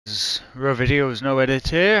Raw videos, no edit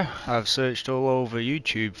here. I've searched all over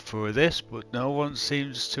YouTube for this, but no one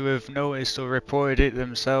seems to have noticed or reported it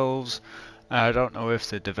themselves. I don't know if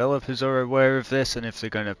the developers are aware of this and if they're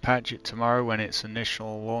going to patch it tomorrow when its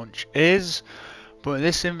initial launch is. But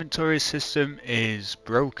this inventory system is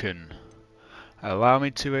broken. Allow me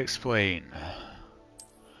to explain.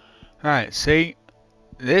 Right, see,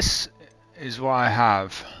 this is what I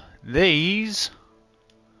have. These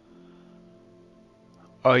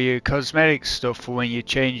are your cosmetic stuff for when you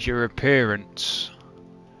change your appearance,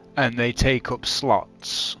 and they take up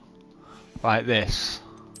slots like this.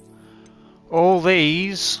 All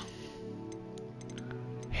these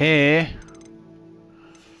here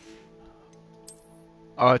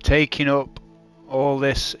are taking up all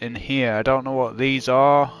this in here. I don't know what these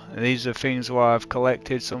are. These are things what I've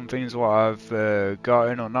collected, some things what I've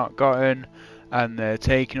gotten or not gotten, and they're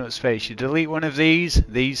taking up space. You delete one of these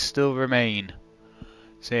still remain.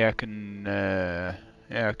 See, I can yeah,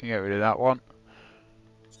 I can get rid of that one.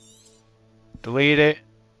 Delete it.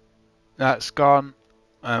 That's gone,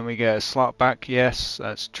 and we get a slot back. Yes,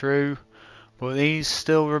 that's true. But these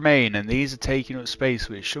still remain, and these are taking up space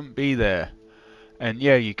which shouldn't be there. And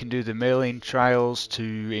yeah, you can do the milling trials to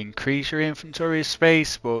increase your inventory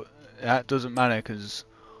space, but that doesn't matter because it's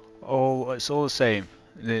all the same.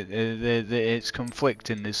 It's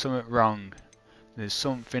conflicting. There's something wrong. There's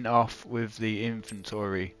something off with the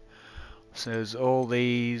inventory. So there's all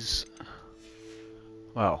these.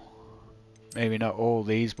 Well, maybe not all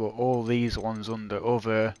these, but all these ones under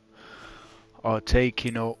other are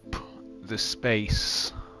taking up the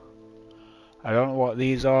space. I don't know what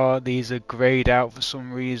these are. These are greyed out for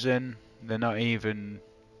some reason. They're not even,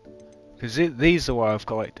 because these are what I've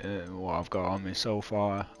collected, what I've got on me so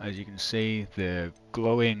far. As you can see, they're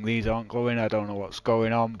glowing. These aren't glowing. I don't know what's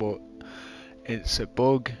going on, but it's a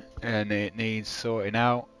bug and it needs sorting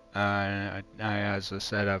out. As I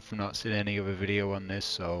said, I've not seen any other video on this,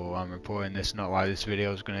 so I'm reporting this. Not like this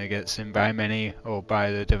video is going to get seen by many or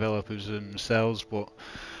by the developers themselves, but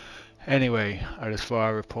anyway, I just thought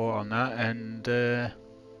I'd report on that, and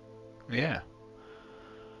yeah.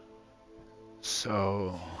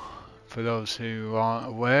 So, for those who aren't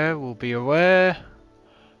aware, will be aware,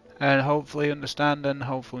 and hopefully understand, and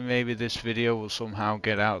hopefully maybe this video will somehow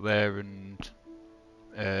get out there, and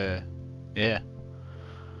yeah.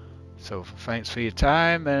 So thanks for your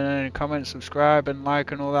time, and comment, subscribe, and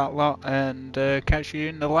like, and all that lot, and catch you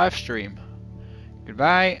in the live stream.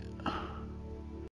 Goodbye.